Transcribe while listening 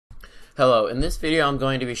Hello, in this video I'm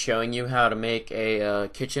going to be showing you how to make a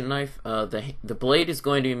kitchen knife. The blade is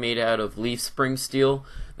going to be made out of leaf spring steel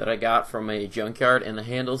that I got from a junkyard, and the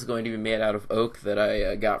handle is going to be made out of oak that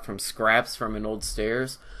I got from scraps from an old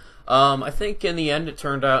stairs. I think in the end it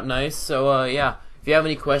turned out nice, so yeah. If you have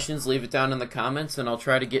any questions, leave it down in the comments and I'll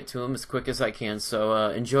try to get to them as quick as I can, so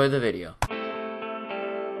enjoy the video.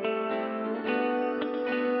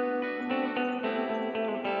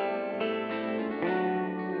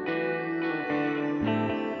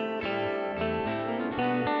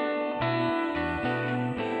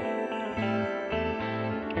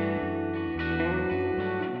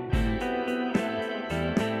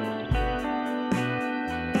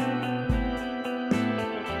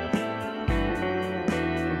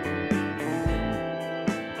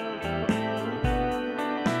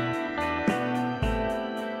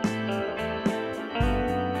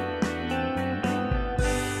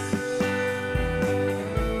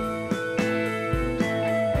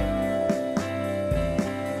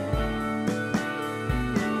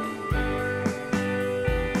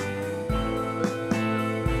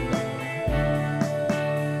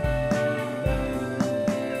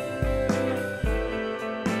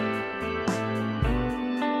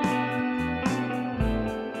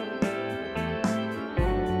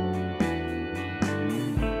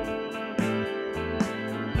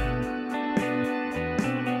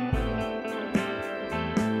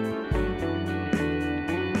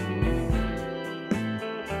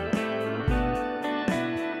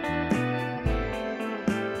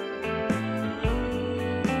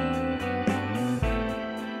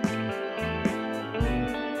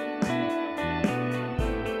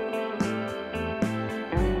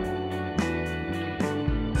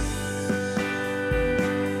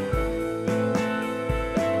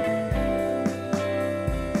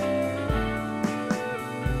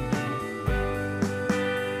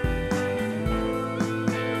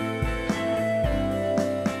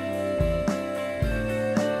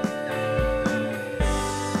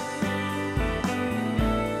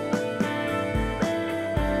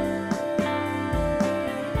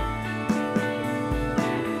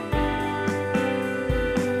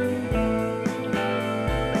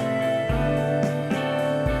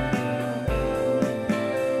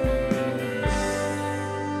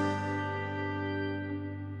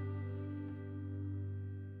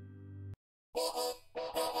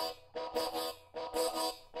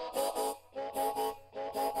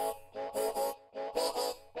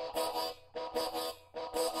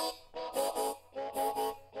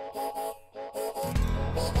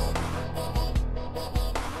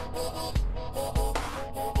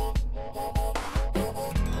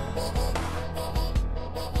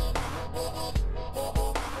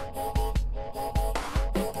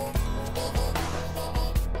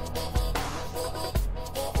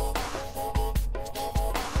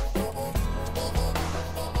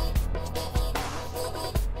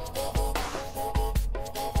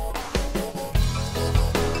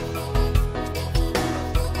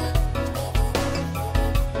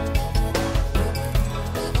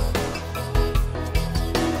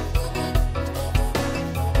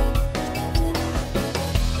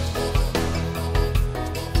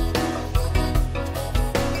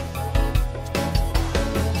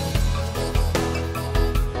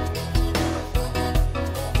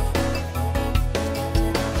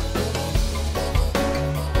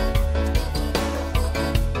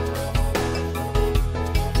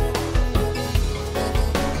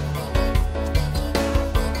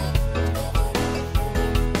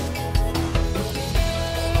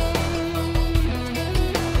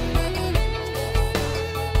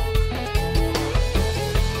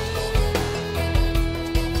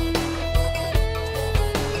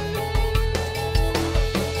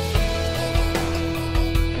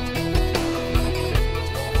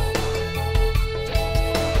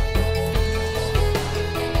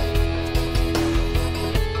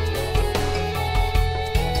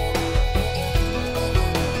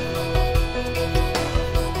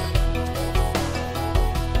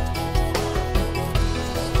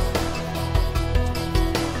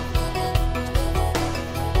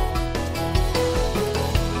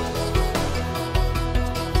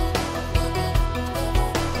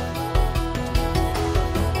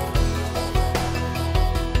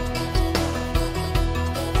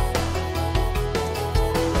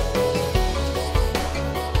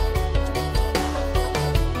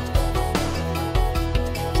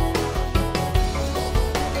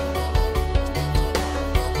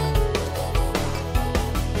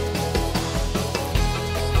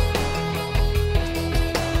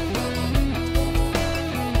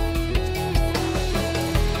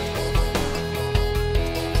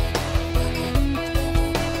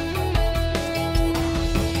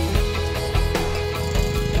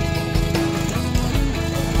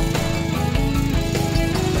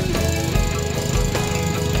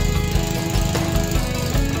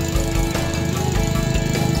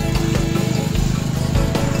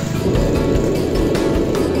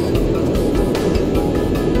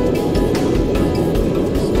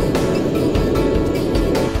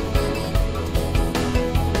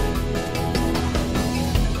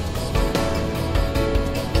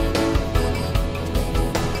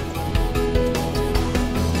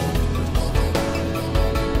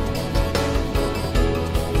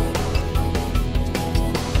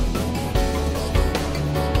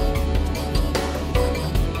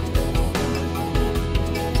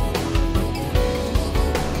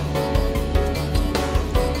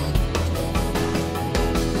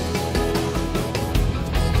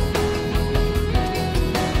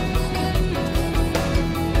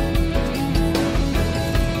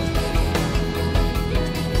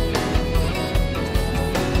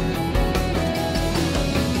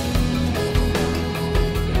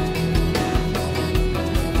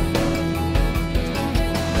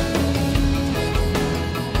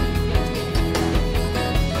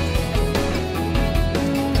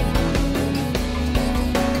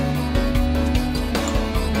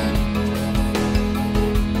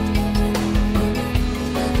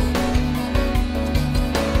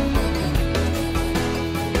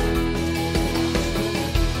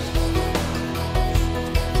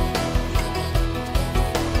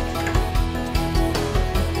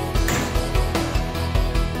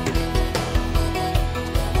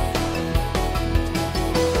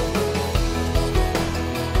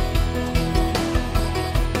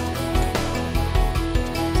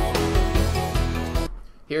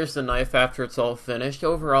 here's the knife after it's all finished.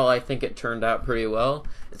 Overall, I think it turned out pretty well.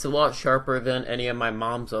 It's a lot sharper than any of my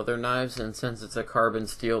mom's other knives, and since it's a carbon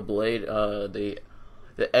steel blade, the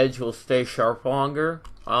edge will stay sharp longer.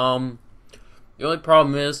 The only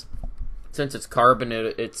problem is, since it's carbon,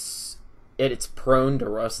 it's prone to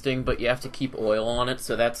rusting, but you have to keep oil on it,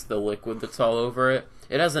 so that's the liquid that's all over it.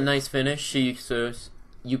 It has a nice finish, so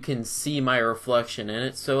you can see my reflection in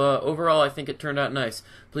it. So overall, I think it turned out nice.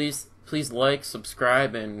 Please like,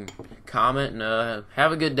 subscribe, and comment, and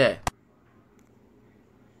have a good day.